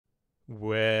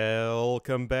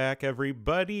Welcome back,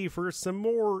 everybody, for some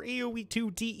more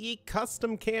AoE2 DE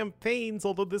custom campaigns,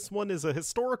 although this one is a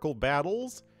historical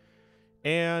battles,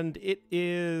 and it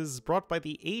is brought by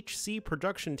the HC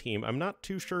production team. I'm not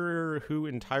too sure who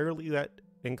entirely that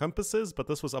encompasses, but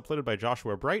this was uploaded by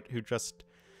Joshua Bright, who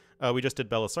we just did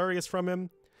Belisarius from him.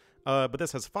 But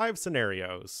this has 5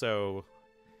 scenarios, so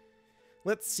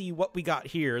let's see what we got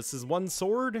here. This is one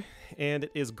sword, and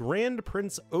it is Grand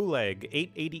Prince Oleg,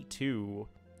 882.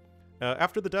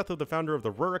 After the death of the founder of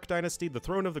the Rurik dynasty, the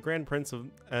throne of the Grand Prince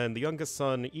and the youngest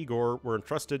son, Igor, were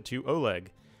entrusted to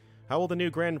Oleg. How will the new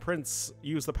Grand Prince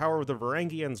use the power of the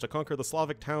Varangians to conquer the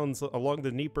Slavic towns along the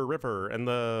Dnieper River, and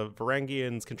the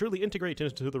Varangians can truly integrate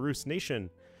into the Rus nation?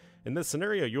 In this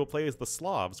scenario, you will play as the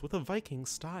Slavs with a Viking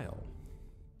style.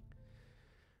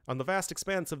 On the vast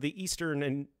expanse of the eastern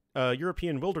and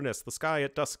European wilderness, the sky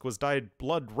at dusk was dyed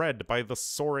blood red by the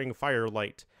soaring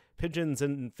firelight. Pigeons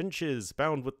and finches,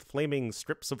 bound with flaming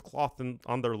strips of cloth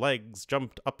on their legs,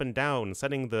 jumped up and down,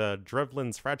 setting the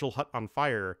Drevlin's fragile hut on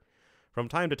fire. From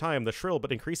time to time, the shrill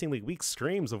but increasingly weak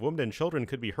screams of women and children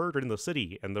could be heard in the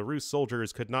city, and the Rus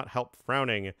soldiers could not help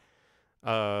frowning.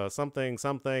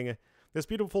 Something. This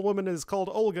beautiful woman is called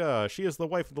Olga. She is the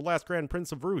wife of the last Grand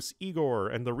Prince of Rus, Igor,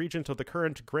 and the regent of the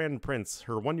current Grand Prince,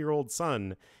 her 1-year-old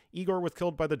son. Igor was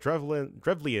killed by the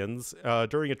Drevlians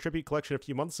during a tribute collection a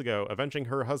few months ago. Avenging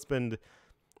her husband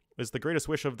is the greatest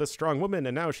wish of this strong woman,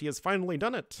 and now she has finally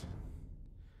done it.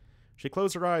 She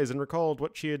closed her eyes and recalled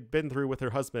what she had been through with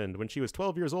her husband. When she was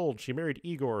 12 years old, she married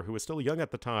Igor, who was still young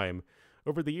at the time.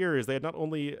 Over the years, they had not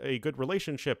only a good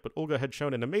relationship, but Olga had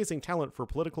shown an amazing talent for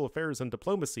political affairs and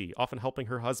diplomacy, often helping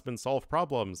her husband solve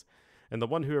problems. And the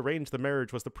one who arranged the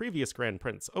marriage was the previous Grand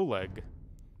Prince, Oleg.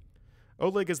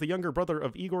 Oleg is the younger brother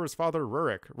of Igor's father,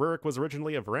 Rurik. Rurik was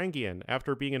originally a Varangian.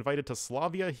 After being invited to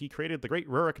Slavia, he created the Great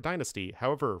Rurik dynasty.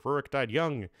 However, Rurik died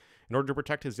young. In order to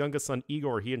protect his youngest son,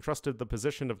 Igor, he entrusted the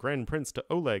position of Grand Prince to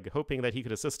Oleg, hoping that he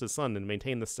could assist his son and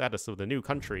maintain the status of the new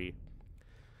country.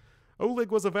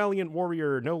 Oleg was a valiant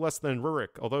warrior, no less than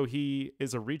Rurik. Although he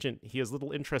is a regent, he has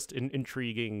little interest in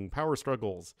intriguing power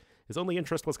struggles. His only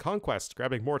interest was conquest,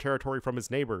 grabbing more territory from his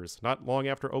neighbors. Not long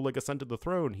after Oleg ascended the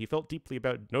throne, he felt deeply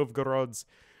about Novgorod's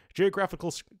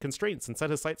geographical constraints and set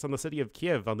his sights on the city of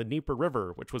Kiev on the Dnieper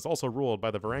River, which was also ruled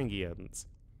by the Varangians.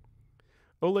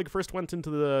 Oleg first went into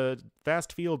the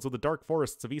vast fields of the dark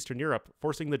forests of Eastern Europe,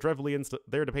 forcing the Drevlians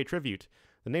there to pay tribute.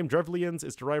 The name Drevlians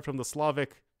is derived from the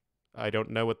Slavic, I don't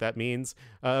know what that means,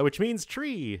 which means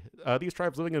tree. These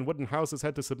tribes living in wooden houses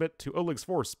had to submit to Oleg's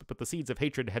force, but the seeds of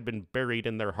hatred had been buried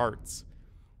in their hearts.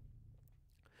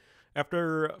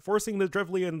 After forcing the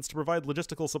Drevlians to provide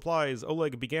logistical supplies,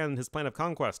 Oleg began his plan of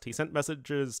conquest. He sent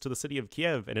messages to the city of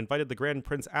Kiev and invited the Grand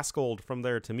Prince Askold from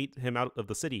there to meet him out of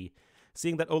the city.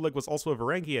 Seeing that Oleg was also a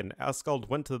Varangian, Askold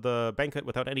went to the banquet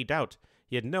without any doubt.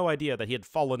 He had no idea that he had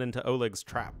fallen into Oleg's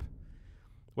trap.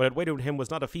 What had waited him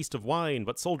was not a feast of wine,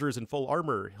 but soldiers in full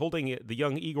armor. Holding the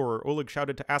young Igor, Oleg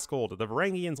shouted to Askold, "The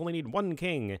Varangians only need one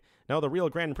king. Now the real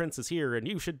Grand Prince is here, and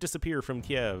you should disappear from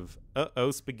Kiev."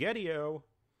 Uh-oh, spaghetti-o.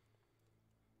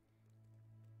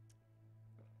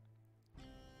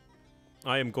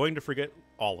 I am going to forget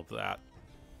all of that.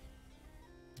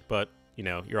 But, you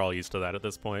know, you're all used to that at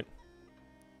this point.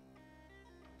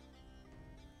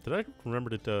 Did I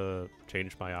remember to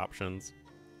change my options?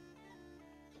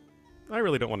 I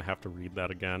really don't want to have to read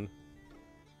that again.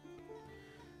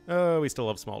 Oh, we still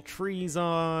have small trees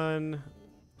on.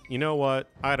 You know what?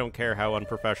 I don't care how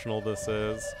unprofessional this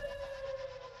is.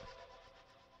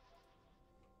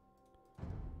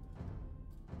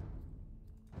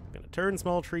 I'm gonna turn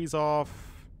small trees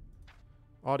off.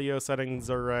 Audio settings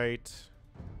are right.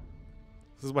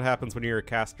 This is what happens when you're a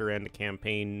caster and a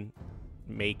campaign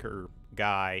maker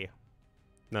guy.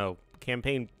 No,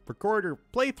 campaign recorder,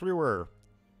 playthrougher.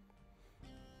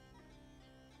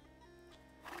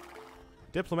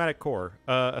 Diplomatic Corps.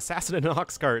 Assassinate an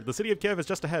ox cart. The city of Kiev is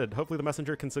just ahead. Hopefully the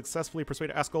messenger can successfully persuade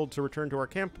Askold to return to our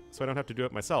camp, so I don't have to do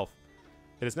it myself.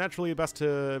 It is naturally best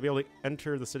to be able to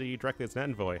enter the city directly as an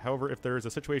envoy. However, if there is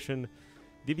a situation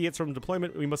deviates from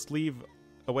deployment, we must leave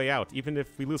a way out. Even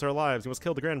if we lose our lives, we must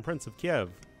kill the Grand Prince of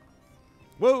Kiev.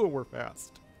 Whoa, we're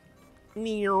fast.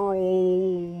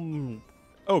 Oh,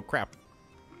 crap.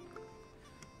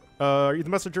 Are you the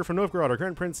messenger from Novgorod? Our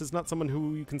Grand Prince is not someone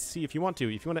who you can see if you want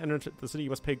to. If you want to enter the city, you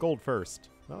must pay gold first.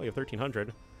 Well, you have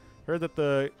 1,300. Heard that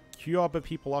the Kyoba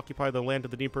people occupy the land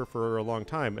of the Dnieper for a long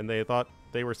time, and they thought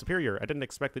they were superior. I didn't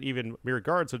expect that even mere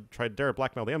guards would try to dare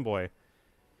blackmail the envoy.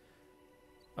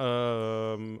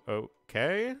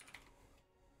 Okay.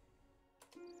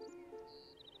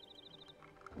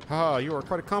 Ah, you are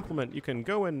quite a compliment. You can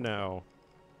go in now.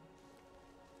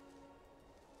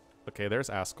 Okay, there's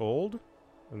Askold.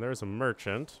 And there's a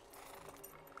merchant.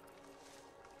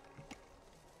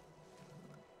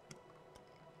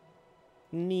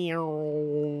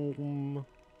 Neom.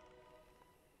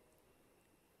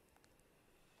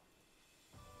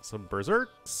 Some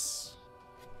berserks.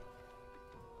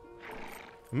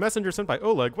 A messenger sent by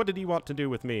Oleg. What did he want to do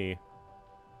with me?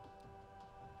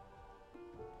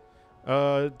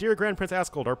 Dear Grand Prince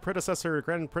Askold, our predecessor,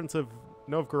 Grand Prince of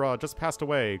Novgorod, just passed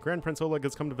away. Grand Prince Oleg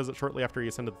has come to visit shortly after he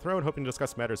ascended the throne, hoping to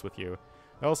discuss matters with you.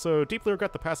 I also deeply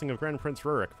regret the passing of Grand Prince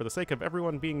Rurik. For the sake of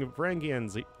everyone being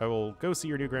Varangians, I will go see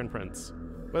your new Grand Prince.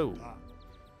 Whoa.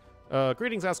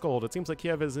 Greetings, Askold. It seems like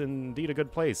Kiev is indeed a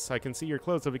good place. I can see your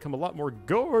clothes have become a lot more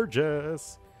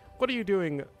gorgeous. What are you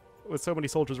doing with so many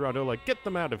soldiers around Oleg? Get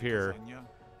them out of here.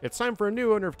 It's time for a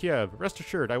new owner of Kiev. Rest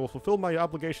assured, I will fulfill my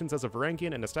obligations as a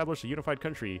Varangian and establish a unified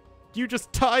country. You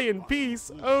just die in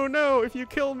peace! Oh no, if you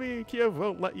kill me, Kiev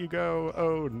won't let you go.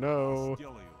 Oh no.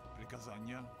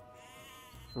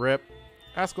 Rip.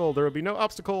 Askold, there will be no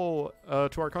obstacle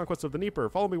to our conquest of the Dnieper.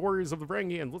 Follow me, warriors of the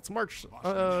Varangians. Let's march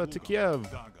to Kiev.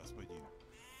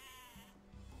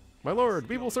 My lord,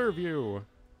 we will serve you.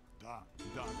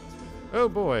 Oh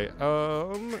boy,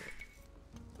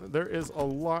 there is a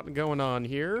lot going on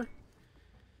here.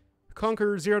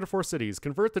 Conquer 0 to 4 cities.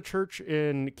 Convert the church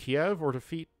in Kiev or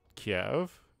defeat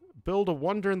Kiev. Build a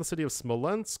wonder in the city of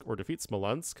Smolensk or defeat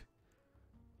Smolensk.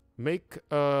 Make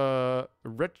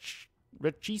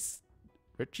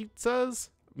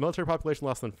Rechitsa's military population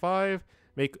less than 5.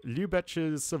 Make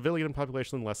Lubech's civilian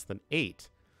population less than 8.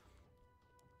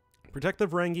 Protect the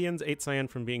Varangians, 8 cyan,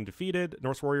 from being defeated.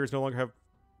 Norse warriors no longer have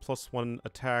 +1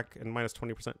 attack and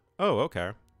 -20%. Oh,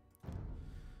 okay.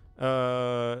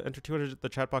 Enter 200 the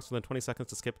chat box within 20 seconds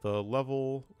to skip the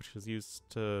level, which is used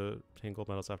to obtain gold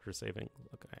medals after saving.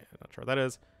 Okay, I'm not sure what that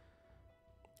is.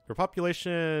 Your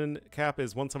population cap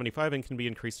is 175 and can be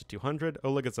increased to 200.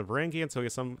 Oleg is a Varangian, so he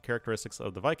has some characteristics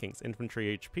of the Vikings.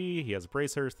 Infantry HP, he has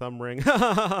bracers, thumb ring.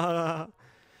 An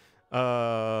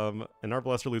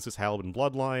Arbalaster loses halberd and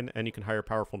bloodline, and you can hire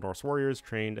powerful Norse warriors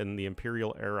trained in the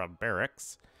Imperial era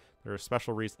barracks. There are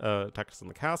special tactics in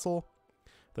the castle.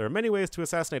 There are many ways to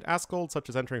assassinate Askold, such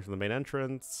as entering from the main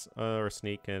entrance, or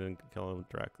sneak in and kill him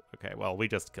directly. Okay, well, we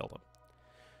just killed him.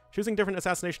 Choosing different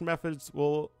assassination methods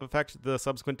will affect the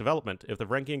subsequent development. If the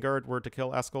Varangian Guard were to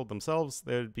kill Askold themselves,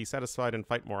 they would be satisfied and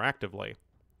fight more actively.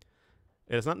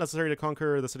 It is not necessary to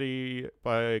conquer the city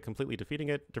by completely defeating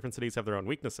it. Different cities have their own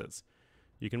weaknesses.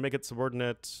 You can make it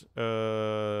subordinate,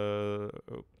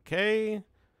 okay.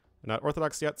 Not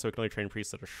orthodox yet, so it can only train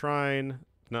priests at a shrine.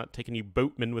 Not take any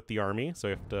boatmen with the army, so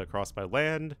you have to cross by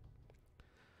land.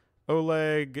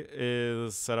 Oleg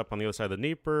is set up on the other side of the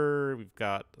Dnieper. We've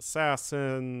got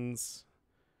assassins.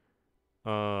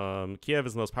 Kiev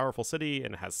is the most powerful city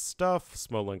and has stuff.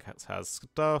 Smolensk has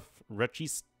stuff.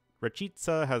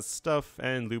 Rechitsa has stuff,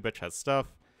 and Lubech has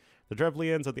stuff. The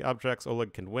Drevlians are the objects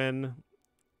Oleg can win.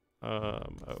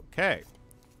 Okay.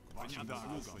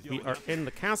 We are in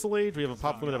the castle age. We have a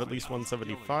pop limit of at least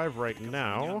 175 right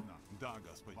now.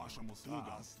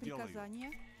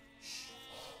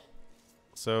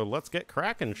 So let's get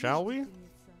cracking, shall we?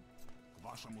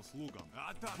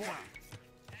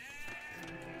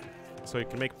 So you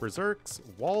can make berserks.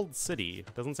 Walled city.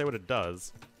 Doesn't say what it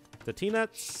does. The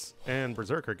T-Nets and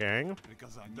Berserker Gang.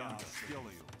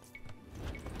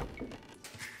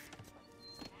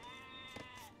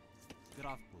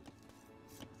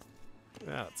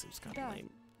 That seems kind of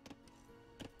lame.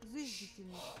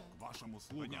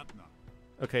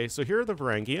 Okay, so here are the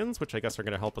Varangians, which I guess are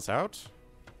going to help us out.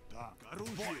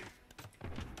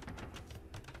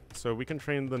 So we can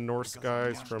train the Norse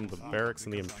guys from the barracks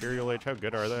in the Imperial Age. How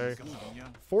good are they?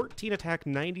 14 attack,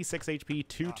 96 HP,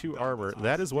 2/2 armor.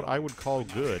 That is what I would call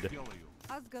good.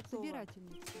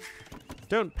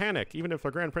 Don't panic. Even if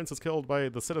our Grand Prince is killed by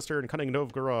the sinister and cunning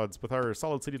Novgorods, with our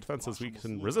solid city defenses, we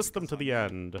can resist them to the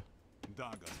end.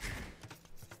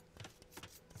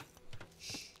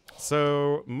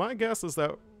 So my guess is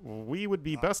that we would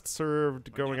be best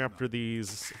served going after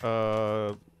these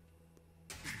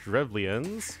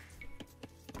Drevlians.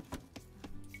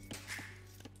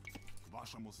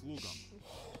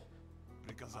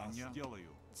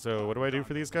 So what do I do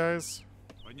for these guys?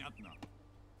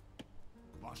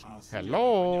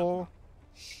 Hello?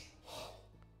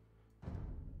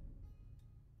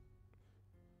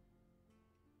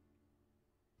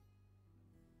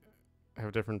 I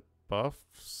have different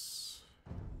buffs.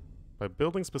 By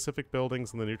building specific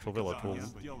buildings in the neutral village. Well,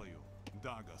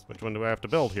 which one do I have to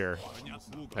build here?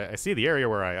 I see the area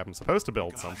where I am supposed to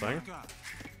build something.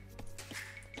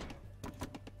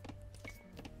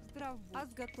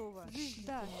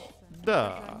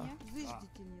 Duh.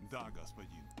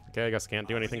 Okay, I guess I can't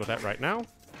do anything with that right now.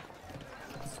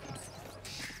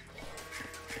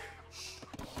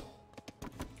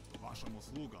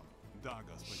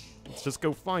 Let's just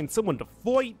go find someone to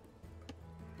fight.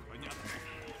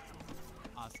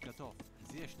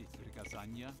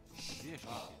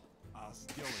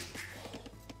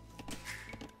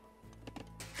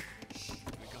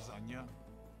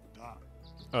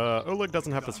 Oleg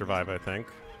doesn't have to survive, I think.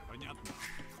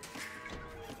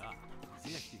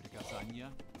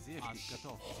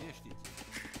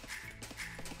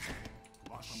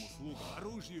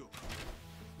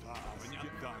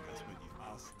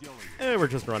 We're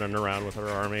just running around with our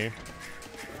army.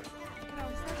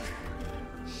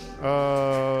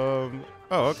 Oh,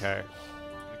 okay.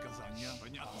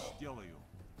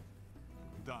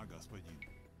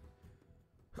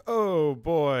 Oh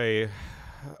boy.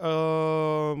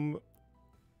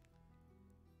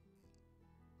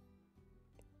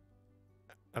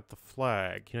 At the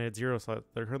flag, United Zero.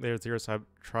 There currently are 0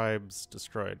 tribes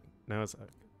destroyed. Now it's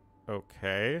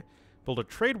okay. Build a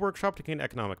trade workshop to gain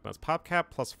economic bonus. Pop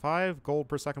cap +5, gold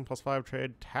per second +5,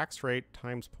 trade tax rate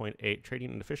times 0.8,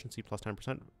 trading and efficiency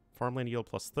 +10%, farmland yield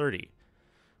 +30.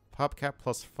 Pop cap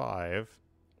 +5.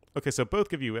 Okay, so both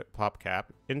give you pop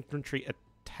cap. Infantry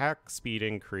attack speed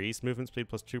increase, movement speed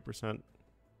 +2%.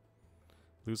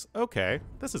 Lose. Okay,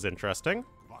 this is interesting.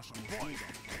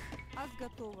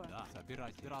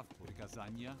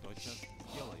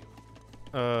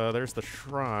 There's the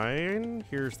shrine.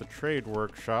 Here's the trade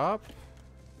workshop.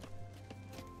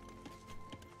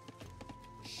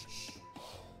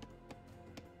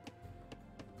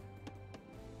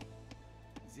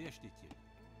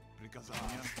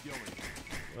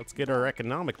 Let's get our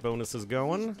economic bonuses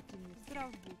going.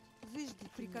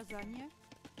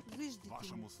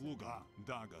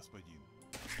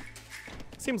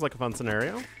 Seems like a fun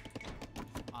scenario.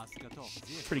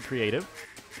 Pretty creative.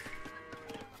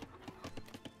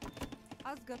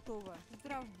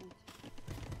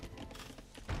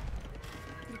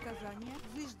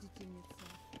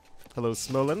 Hello,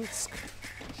 Smolensk.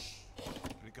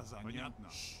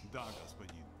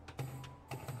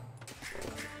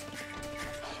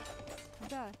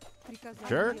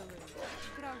 Sure.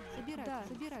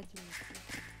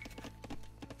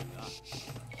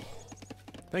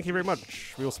 Thank you very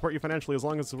much. We will support you financially as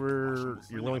long as you're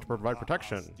willing to provide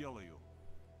protection.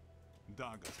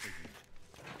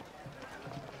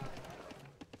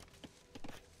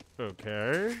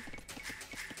 Okay.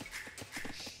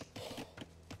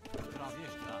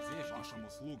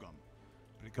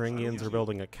 Varangians are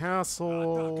building a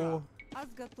castle.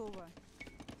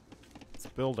 Let's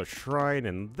build a shrine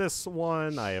in this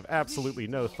one. I have absolutely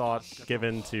no thought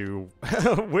given to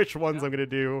which ones I'm going to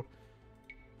do.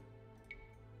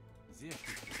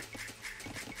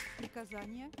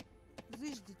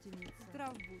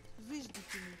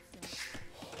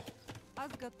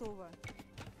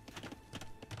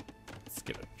 Let's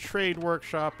get a trade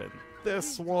workshop in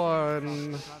this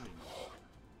one.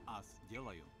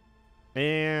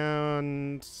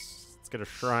 And let's get a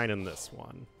shrine in this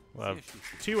one. We'll have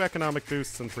 2 economic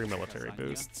boosts and 3 military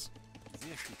boosts.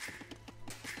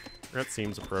 That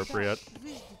seems appropriate.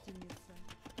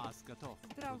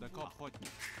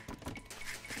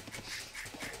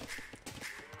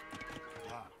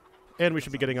 And we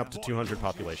should be getting up to 200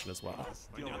 population as well.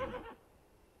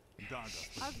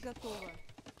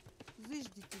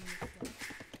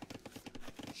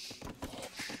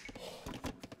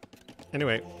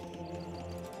 Anyway.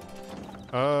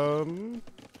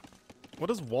 What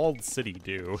does Walled City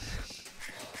do?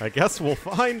 I guess we'll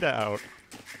find out.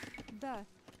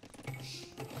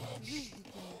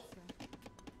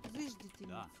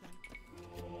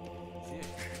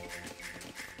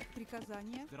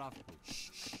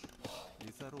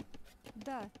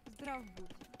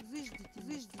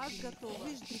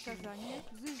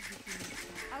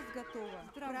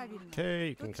 Okay,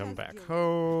 you can come back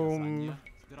home.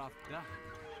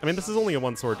 I mean, this is only a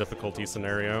 1-sword difficulty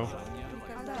scenario.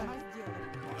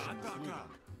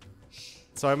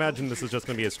 So I imagine this is just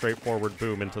going to be a straightforward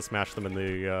boom and to smash them in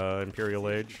the Imperial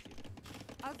Age.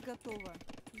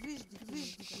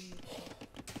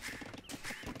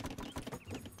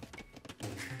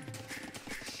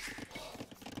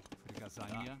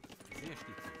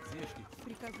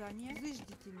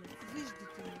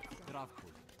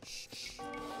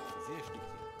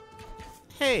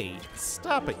 Hey,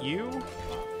 stop it, you!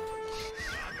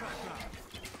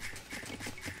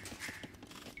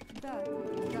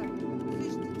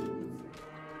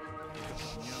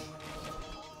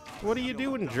 What are you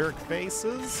doing, jerk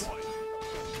faces?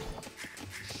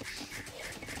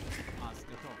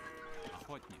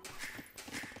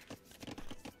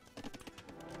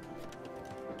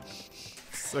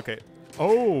 Nice. Okay.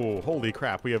 Oh, holy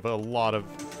crap. We have a lot of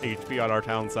HP on our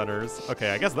town centers.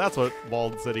 Okay, I guess that's what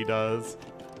Walled City does.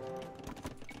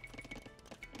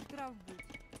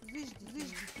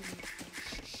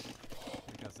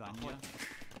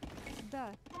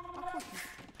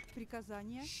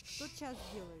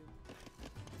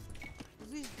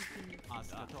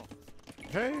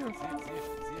 Okay.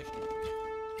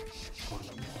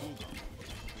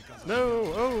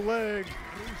 No, Oleg!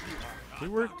 We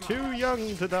were too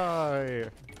young to die.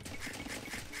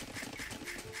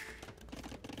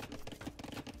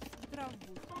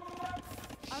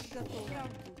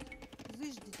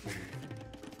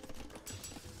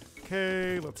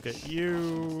 Okay, let's get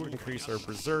you. Increase our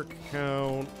berserk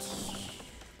count.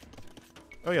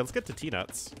 Oh yeah, let's get to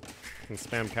T-nuts. Can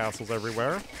spam castles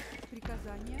everywhere.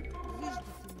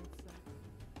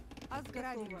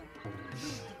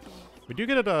 We do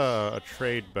get a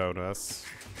trade bonus.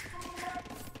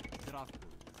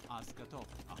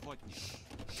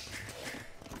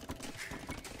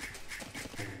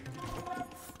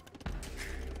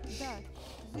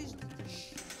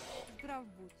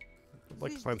 I'd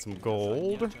like to find some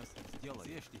gold.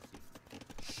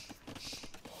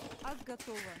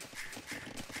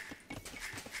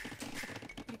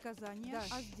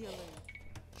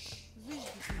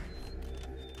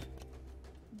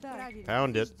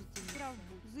 Found it.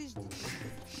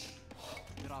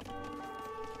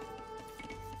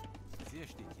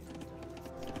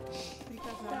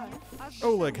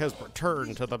 Oleg has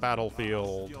returned to the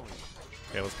battlefield.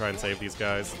 Okay, let's try and save these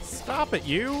guys. Stop it,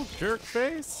 you jerk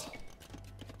face!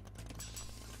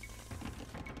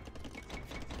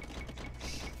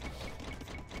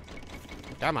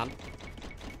 Come on.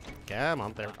 Come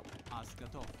on, there we go.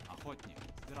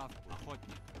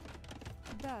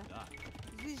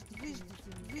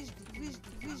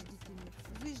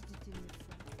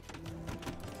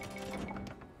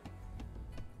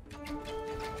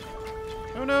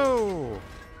 Oh no!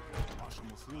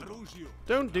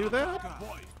 Don't do that!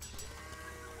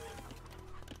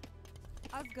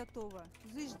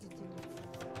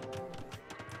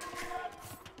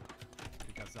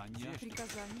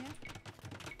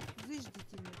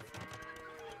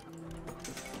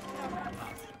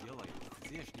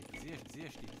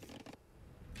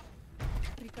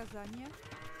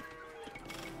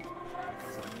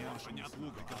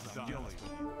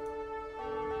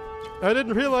 I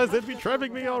didn't realize they'd be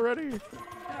trapping me already.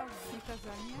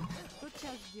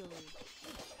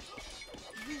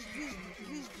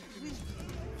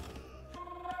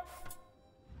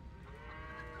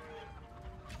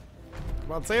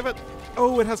 Come on, save it.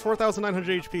 Oh, it has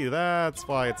 4,900 HP. That's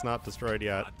why it's not destroyed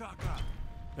yet.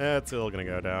 It's still gonna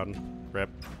go down. Rip.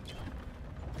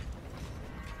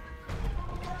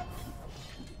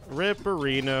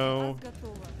 Ripperino.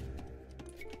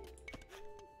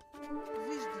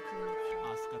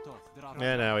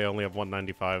 And now we only have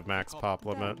 195 max pop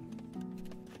limit.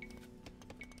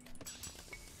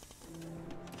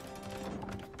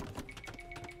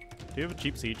 Do you have a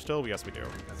cheap siege still? Yes, we do.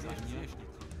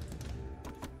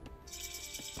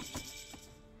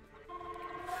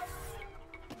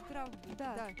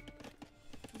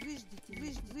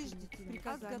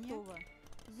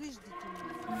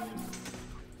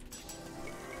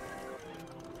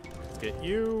 Let's get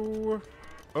you.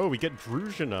 Oh, we get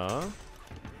Druzhina.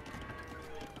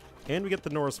 And we get the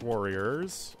Norse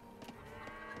warriors.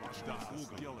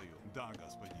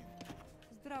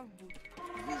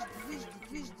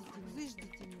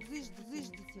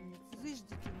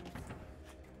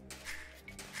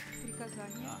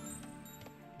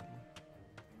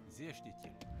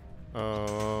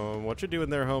 What you doing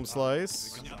there, home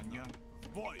slice?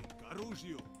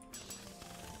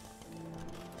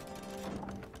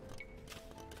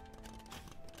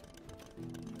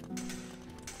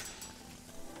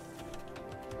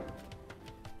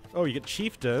 Oh, you get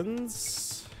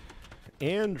chieftains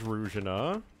and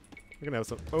Druzhina. We're gonna have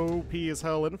some OP as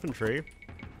hell infantry.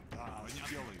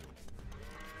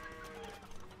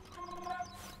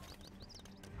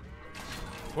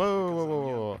 Whoa, whoa,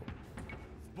 whoa,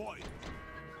 whoa.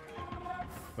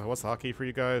 What's the hotkey for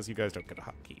you guys? You guys don't get a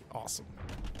hotkey. Awesome.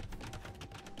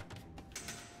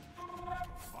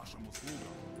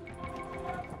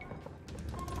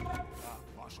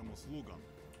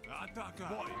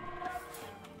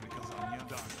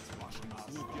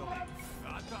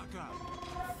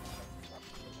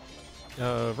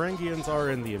 Varangians are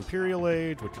in the Imperial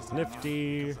Age, which is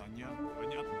nifty.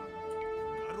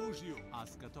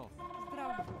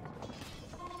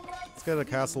 Let's get a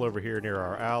castle over here near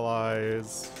our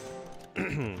allies.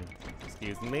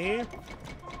 Excuse me.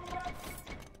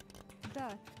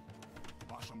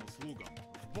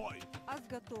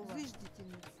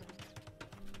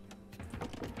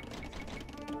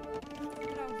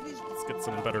 Let's get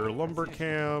some better lumber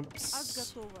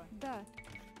camps.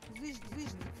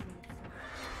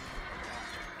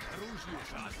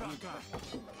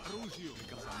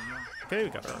 Okay, we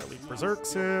got our elite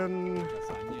berserks in.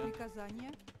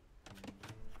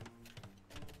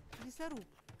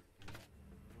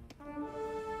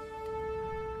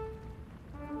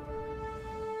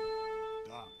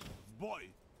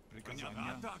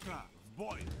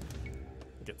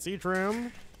 Get siege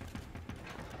ram.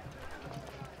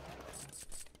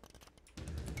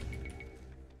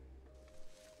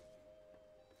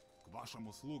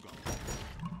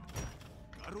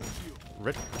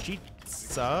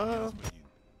 Richitsa.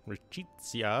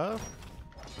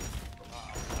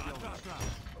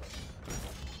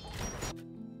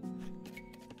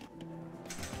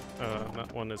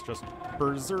 That one is just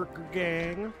Berserker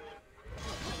Gang.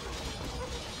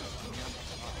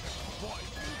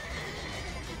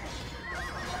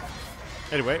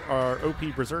 Anyway, our OP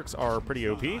Berserks are pretty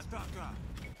OP.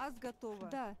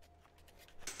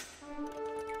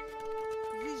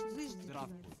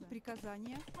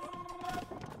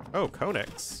 Oh,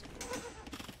 Konix.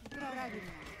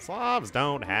 Slavs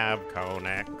don't have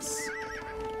Konix.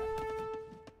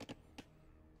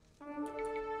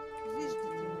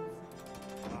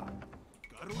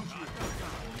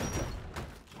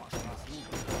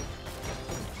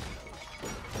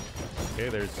 Okay,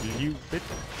 there's you bit.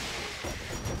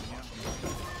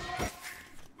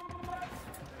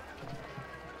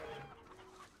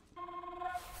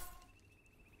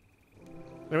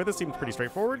 Anyway, this seems pretty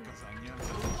straightforward.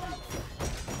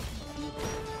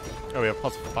 Oh, we have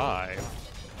 +5.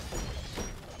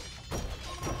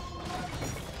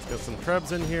 Let's get some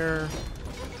trebs in here.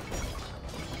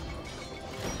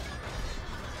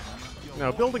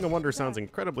 Now, building a wonder sounds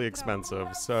incredibly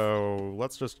expensive, so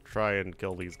let's just try and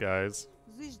kill these guys.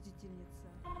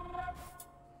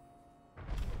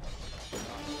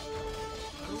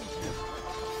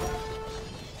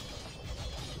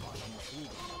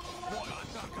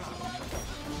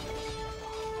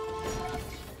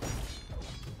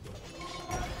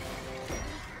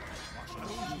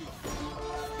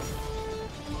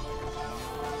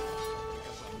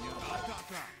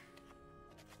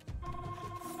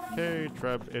 Okay,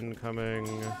 Treb incoming.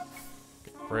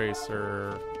 Get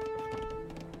Bracer.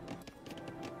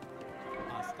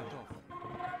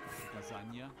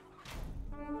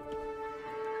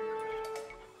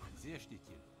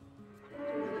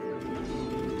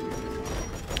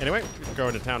 Anyway,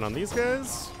 going to town on these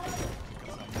guys.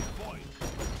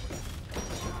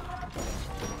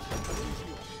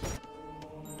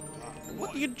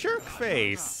 What, you jerk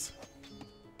face?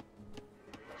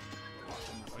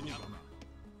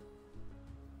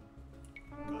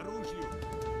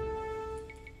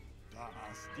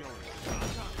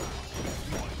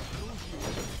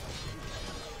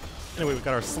 Anyway, we've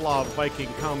got our Slav Viking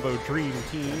combo dream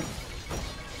team.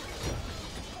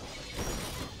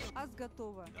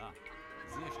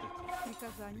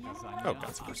 Oh,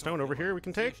 got some stone over here we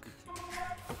can take.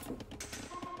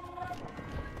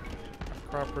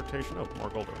 Crop rotation. Oh, more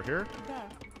gold over here.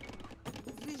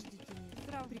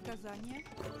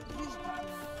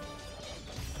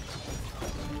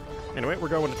 Anyway, we're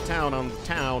going to town on the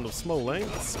town of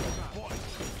Smolensk.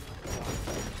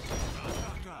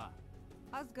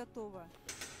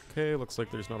 Okay, looks like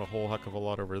there's not a whole heck of a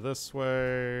lot over this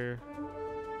way.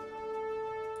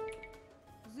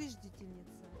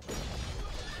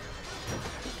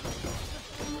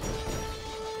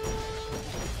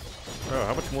 Oh,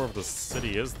 how much more of the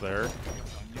city is there?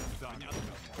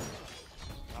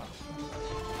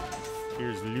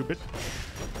 Here's Lubit.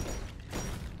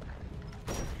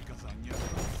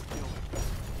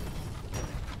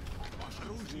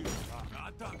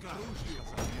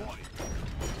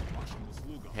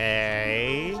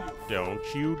 Hey, don't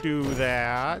you do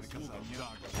that.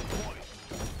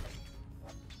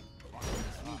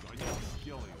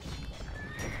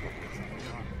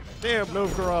 Damn,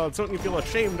 Novgorod, don't you feel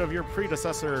ashamed of your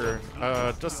predecessor?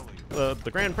 The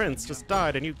Grand Prince just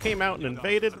died and you came out and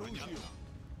invaded?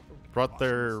 Brought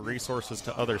their resources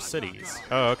to other cities.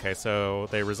 Oh, okay, so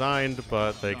they resigned,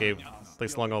 but they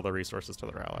slung all the resources to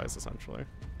their allies, essentially.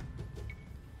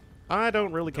 I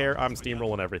don't really care, I'm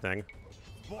steamrolling everything.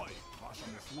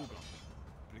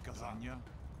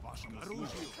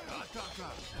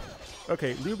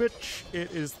 Okay, Lubitsch,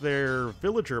 it is their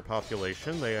villager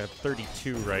population. They have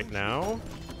 32 right now.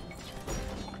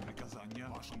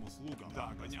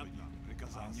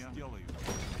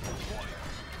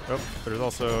 Oh, there's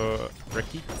also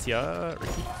Rakitsa.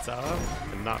 I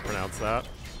cannot pronounce that.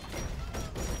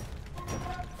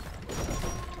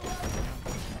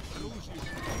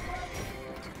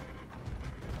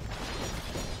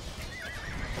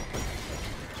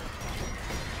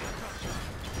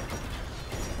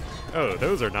 Oh,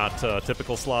 those are not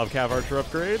typical Slav Cav Archer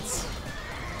upgrades.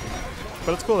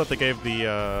 But it's cool that they gave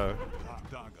the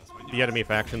enemy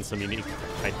faction some unique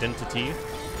identity.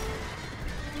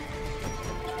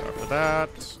 Go for that.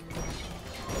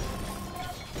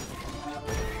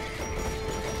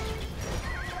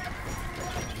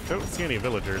 Don't see any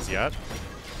villagers yet.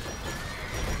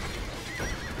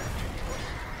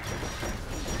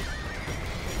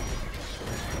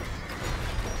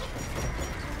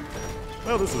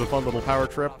 Oh, this is a fun little power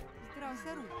trip.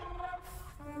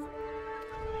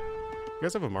 You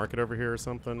guys have a market over here or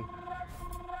something?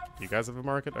 Do you guys have a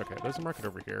market? Okay, there's a market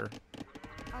over here.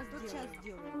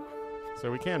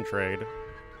 So we can trade.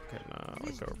 Can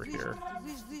go over here.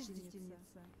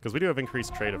 Because we do have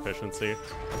increased trade efficiency.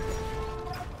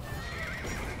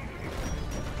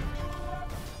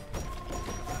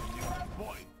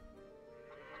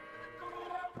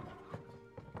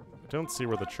 I don't see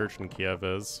where the church in Kiev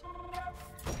is.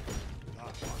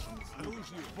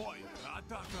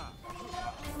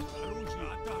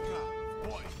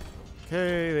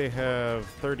 Okay, they have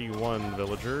 31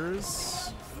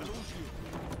 villagers.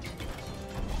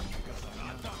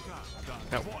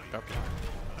 Oh, okay.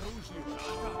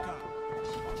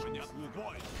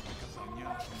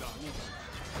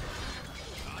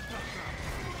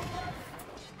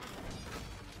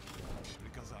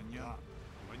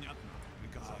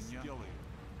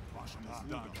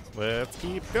 Let's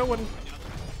keep going.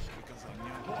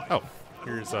 Oh,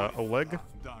 here's Oleg.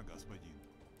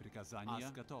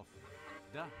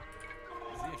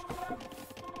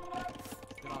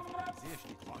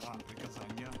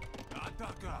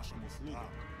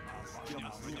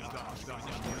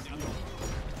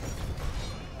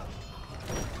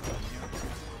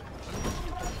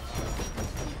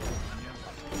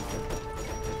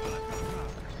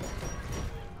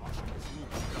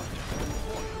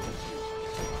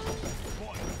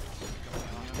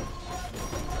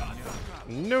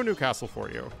 No new castle for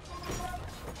you.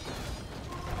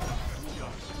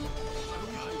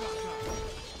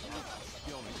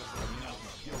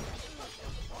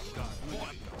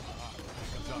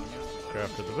 Go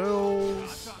after the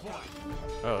vills.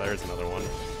 Oh, there's another one.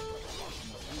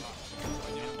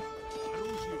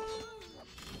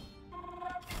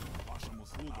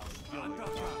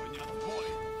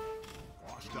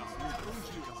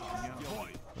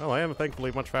 Well, I am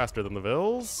thankfully much faster than the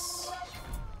vills.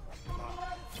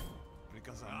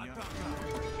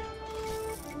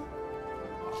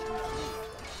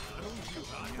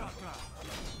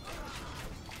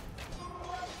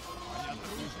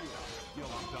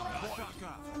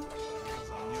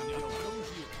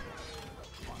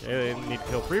 Okay, they need to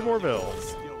kill 3 more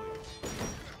vills.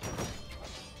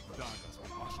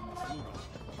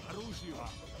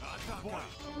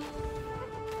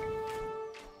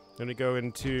 Then we go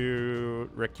into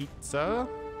Rakitsa.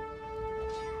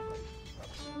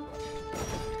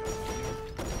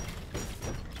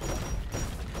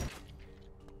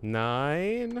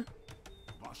 Nine.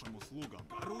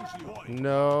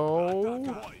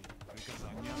 No.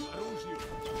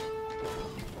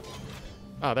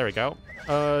 Ah, there we go.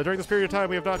 During this period of time,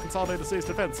 we have not consolidated the city's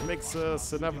defense. It makes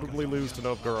us inevitably lose to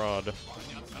Novgorod.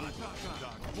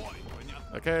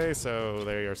 Okay, so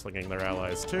they are slinging their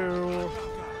allies too.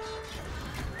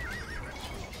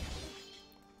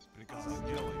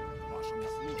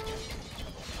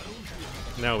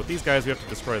 Now, with these guys, we have to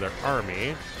destroy their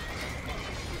army.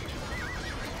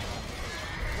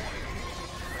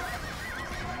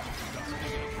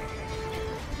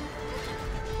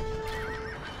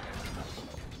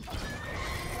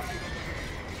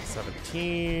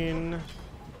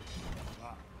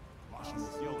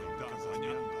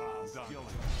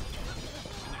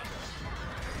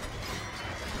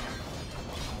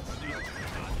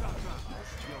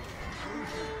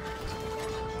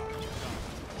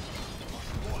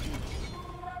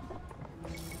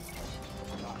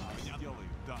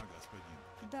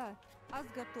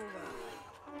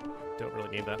 Don't really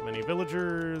need that many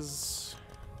villagers.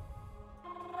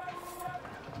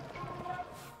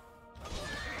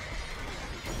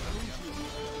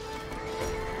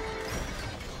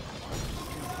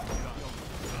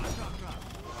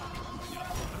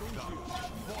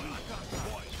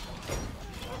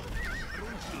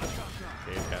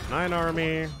 Okay, we've got 9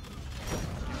 army.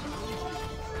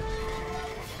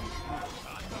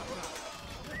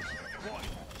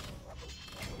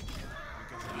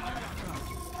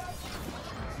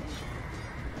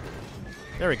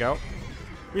 There we go.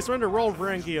 We surrender rolled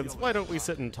Varangians. Why don't we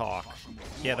sit and talk?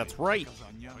 Yeah, that's right.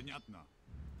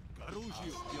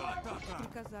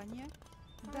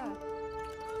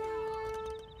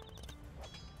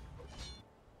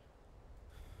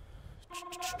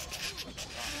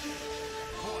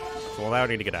 It's allowing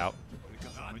me to get out.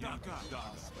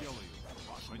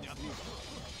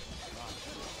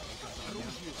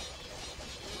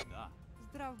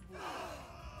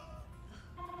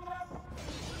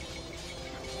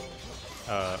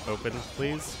 Open,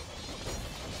 please.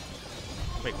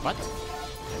 Wait, what?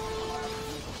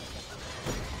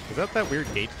 Is that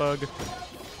weird gate bug?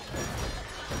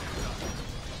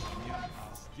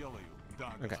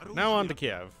 Okay, now on to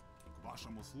Kiev.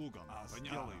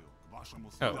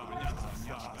 Oh.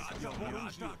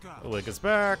 Oleg is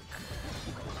back.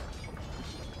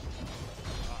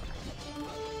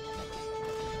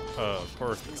 Of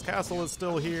course, this castle is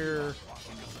still here.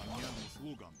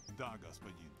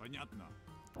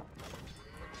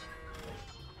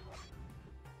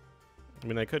 I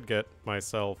mean, I could get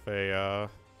myself a,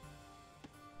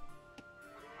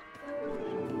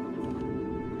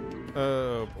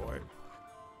 oh boy.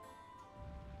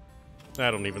 I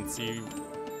don't even see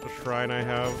the shrine I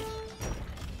have.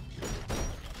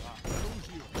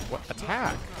 What?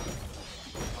 Attack?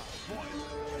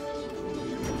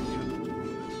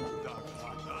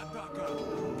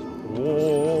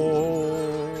 Whoa.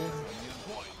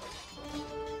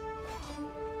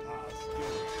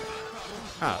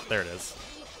 Ah, there it is.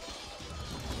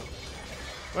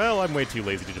 Well, I'm way too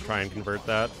lazy to try and convert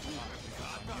that.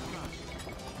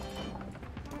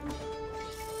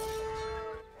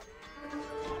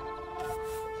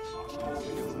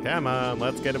 Come on,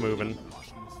 let's get it moving.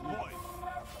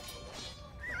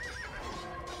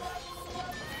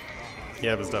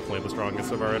 Kiev is definitely the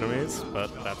strongest of our enemies,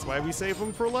 but that's why we save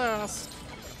them for last.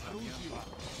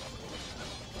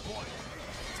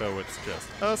 So it's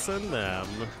just us and them.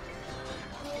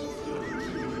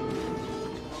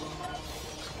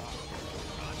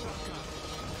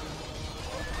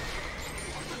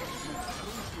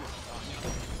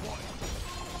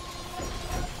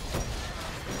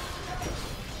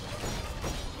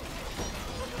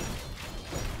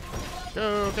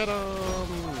 Go get 'em!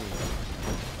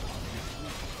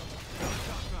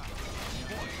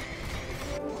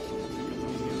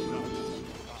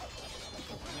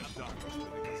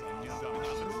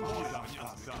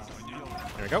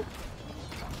 There we go.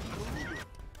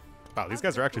 Wow, these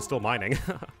guys are actually still mining.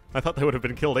 I thought they would have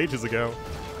been killed ages ago.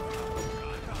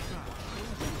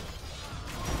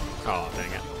 Oh,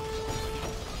 dang it.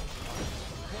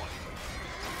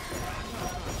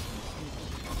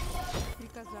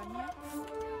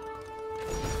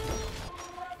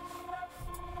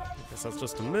 Guess that's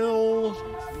just a mill.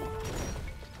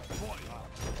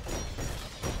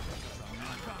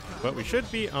 But we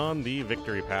should be on the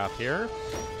victory path here.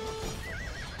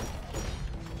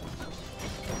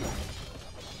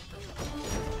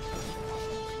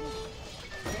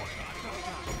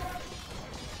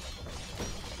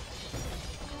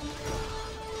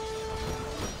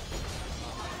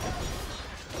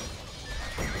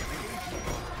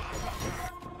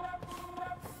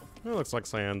 It looks like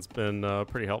Cyan's been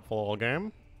pretty helpful all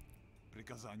game.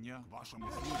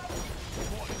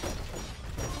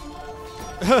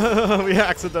 We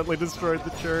accidentally destroyed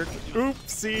the church.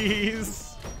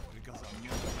 Oopsies!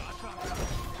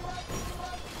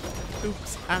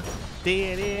 Oops, I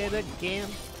did it again.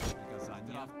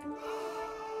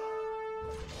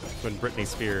 When Britney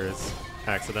Spears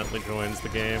accidentally joins the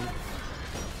game.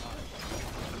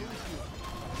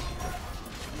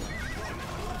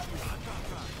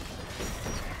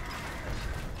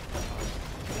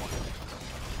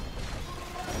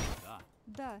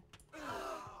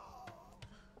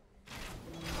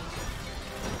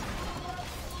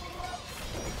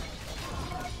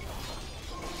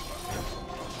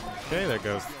 Okay, there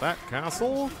goes that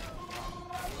castle.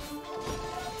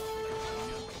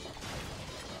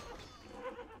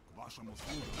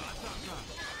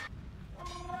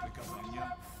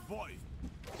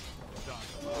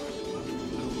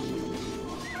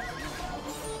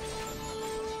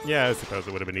 Yeah, I suppose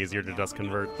it would have been easier to just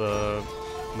convert the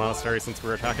monastery since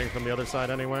we're attacking from the other side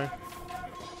anyway.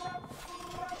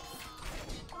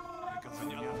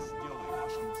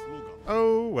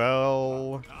 Oh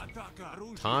well.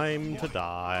 Time to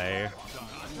die.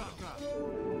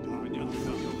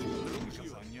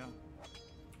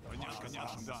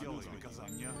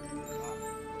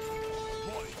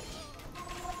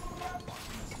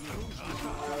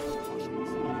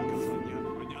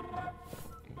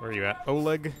 Where are you at,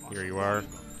 Oleg? Here you are.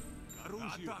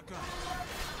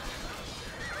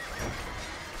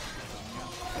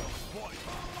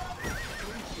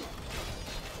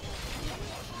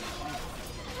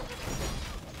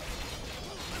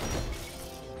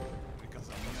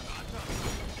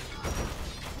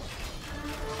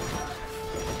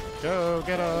 Go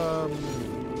get him!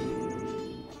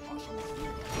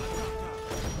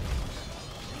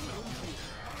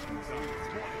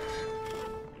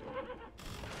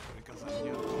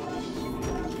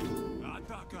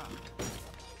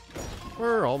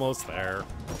 We're almost there.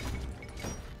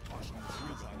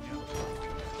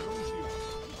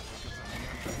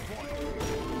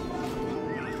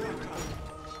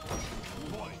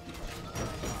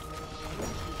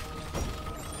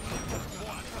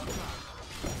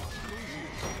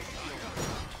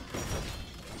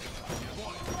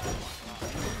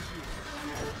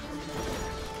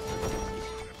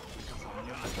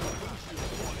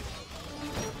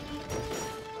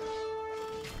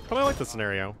 But I like the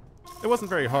scenario. It wasn't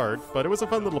very hard, but it was a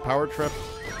fun little power trip.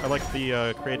 I like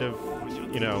the creative,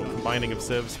 you know, combining of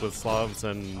civs with Slavs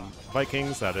and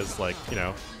Vikings. That is, like, you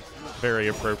know, very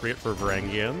appropriate for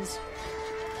Varangians.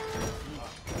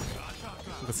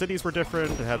 The cities were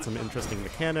different. It had some interesting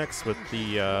mechanics with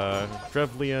the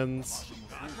Drevlians.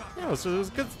 Yeah, it was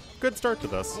a good start to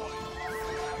this.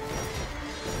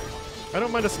 I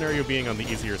don't mind a scenario being on the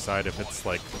easier side if it's,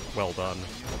 like, well done.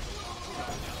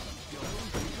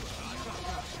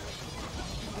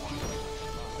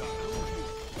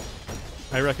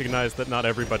 I recognize that not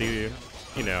everybody,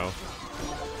 you know,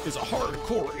 is a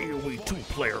hardcore AoE2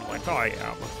 player like I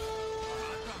am.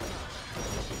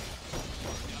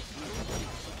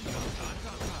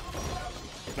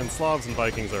 And Slavs and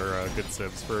Vikings are good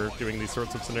civs for doing these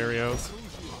sorts of scenarios.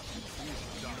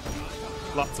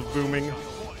 Lots of booming,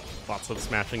 lots of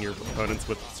smashing your opponents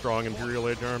with strong Imperial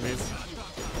Age armies.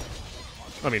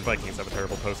 I mean, Vikings have a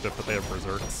terrible post-if, but they have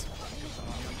berserks.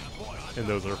 And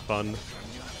those are fun.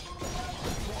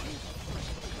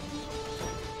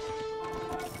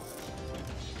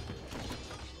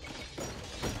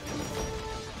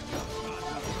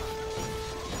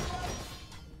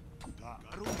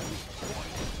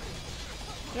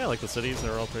 Yeah, like the cities,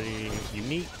 they're all pretty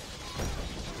unique.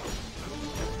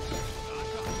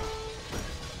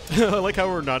 I like how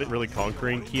we're not really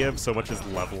conquering Kiev so much as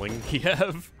leveling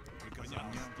Kiev.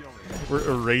 We're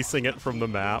erasing it from the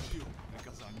map.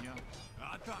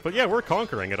 But yeah, we're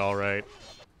conquering it all right.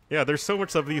 Yeah, there's so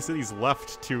much of these cities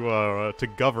left to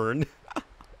govern.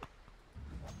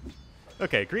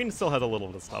 Okay, green still had a little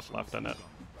bit of stuff left in it.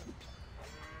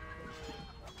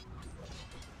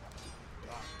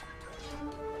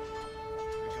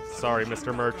 Sorry,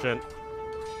 Mr. Merchant.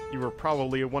 You were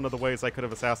probably one of the ways I could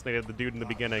have assassinated the dude in the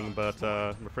beginning, but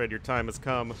I'm afraid your time has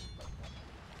come.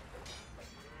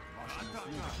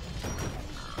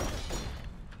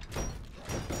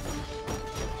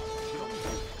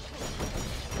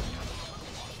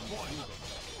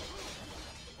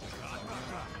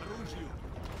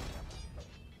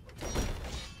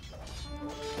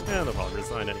 And they'll probably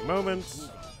resign any moment.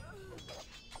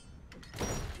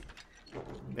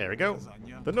 There we go.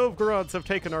 The Novgorods have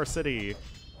taken our city.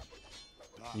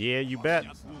 Yeah, you bet.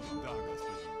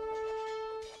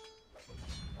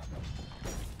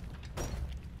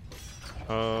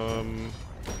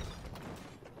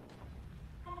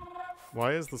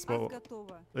 Why is the small...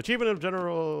 The achievement of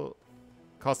general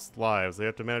costs lives. They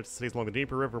have to manage the cities along the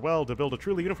Dnieper River well to build a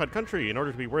truly unified country in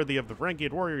order to be worthy of the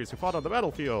Varangian warriors who fought on the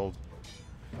battlefield.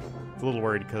 It's a little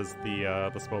worried because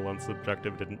the Smolensk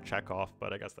objective didn't check off,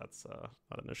 but I guess that's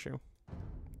not an issue.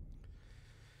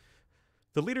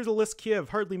 The leaders of List Kiev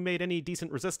hardly made any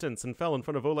decent resistance and fell in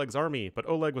front of Oleg's army, but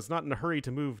Oleg was not in a hurry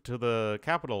to move to the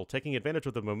capital. Taking advantage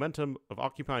of the momentum of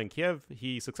occupying Kiev,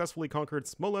 he successfully conquered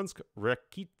Smolensk,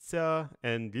 Rakitsa,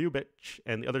 and Lyubech,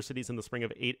 and the other cities in the spring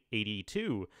of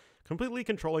 882, completely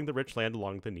controlling the rich land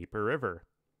along the Dnieper River.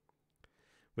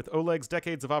 With Oleg's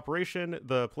decades of operation,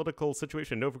 the political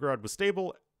situation in Novgorod was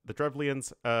stable. The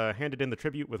Drevlians handed in the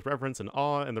tribute with reverence and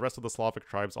awe, and the rest of the Slavic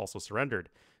tribes also surrendered.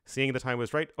 Seeing the time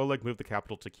was right, Oleg moved the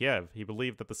capital to Kiev. He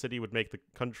believed that the city would make the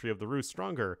country of the Rus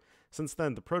stronger. Since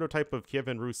then, the prototype of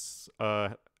Kievan Rus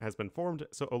has been formed,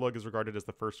 so Oleg is regarded as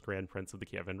the first Grand Prince of the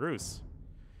Kievan Rus.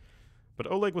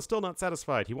 But Oleg was still not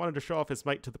satisfied. He wanted to show off his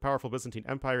might to the powerful Byzantine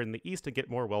Empire in the east and get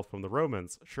more wealth from the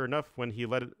Romans. Sure enough, when he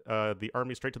led the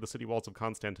army straight to the city walls of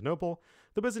Constantinople,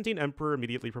 the Byzantine Emperor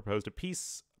immediately proposed a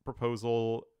peace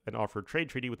proposal and offered trade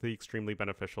treaty with the extremely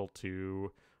beneficial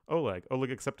to Oleg.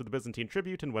 Oleg accepted the Byzantine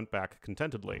tribute and went back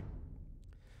contentedly.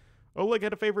 Oleg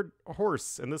had a favorite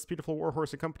horse, and this beautiful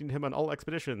warhorse accompanied him on all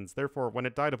expeditions. Therefore, when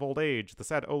it died of old age, the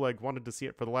sad Oleg wanted to see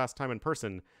it for the last time in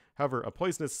person. However, a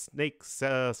poisonous snake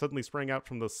suddenly sprang out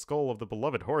from the skull of the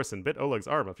beloved horse and bit Oleg's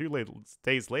arm. A few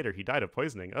days later, he died of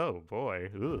poisoning. Oh, boy.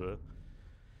 Ugh.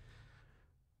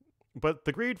 But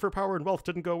the greed for power and wealth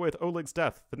didn't go with Oleg's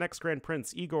death. The next Grand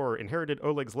Prince, Igor, inherited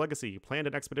Oleg's legacy, planned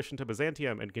an expedition to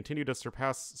Byzantium, and continued to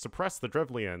suppress the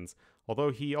Drevlians.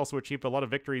 Although he also achieved a lot of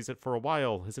victories for a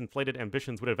while, his inflated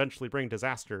ambitions would eventually bring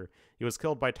disaster. He was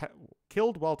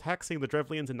killed while taxing the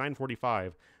Drevlians in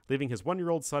 945, leaving his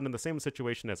 1-year-old son in the same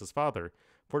situation as his father.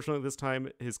 Fortunately, this time,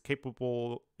 his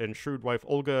capable and shrewd wife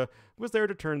Olga was there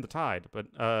to turn the tide, but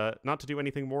not to do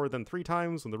anything more than 3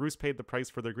 times. When the Rus paid the price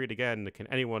for their greed again, can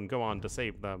anyone go on to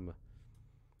save them?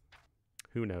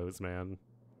 Who knows, man.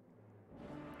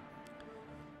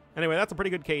 Anyway, that's a pretty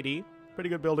good KD. Pretty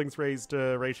good buildings raised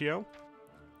ratio.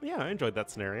 Yeah, I enjoyed that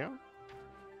scenario.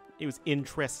 It was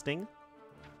interesting.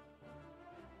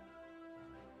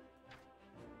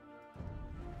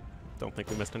 Don't think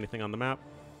we missed anything on the map.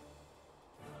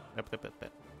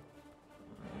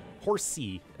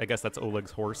 Horsey. I guess that's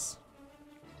Oleg's horse.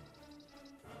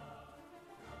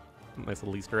 Nice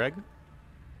little Easter egg.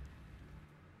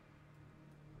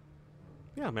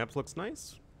 Yeah, maps looks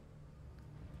nice.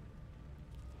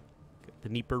 Got the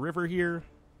Dnieper River here.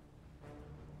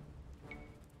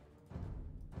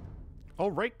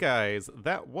 Alright guys,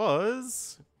 that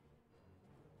was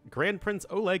Grand Prince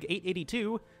Oleg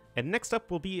 882. And next up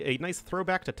will be a nice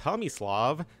throwback to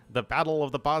Tomislav, the Battle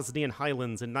of the Bosnian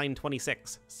Highlands in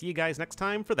 926. See you guys next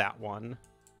time for that one.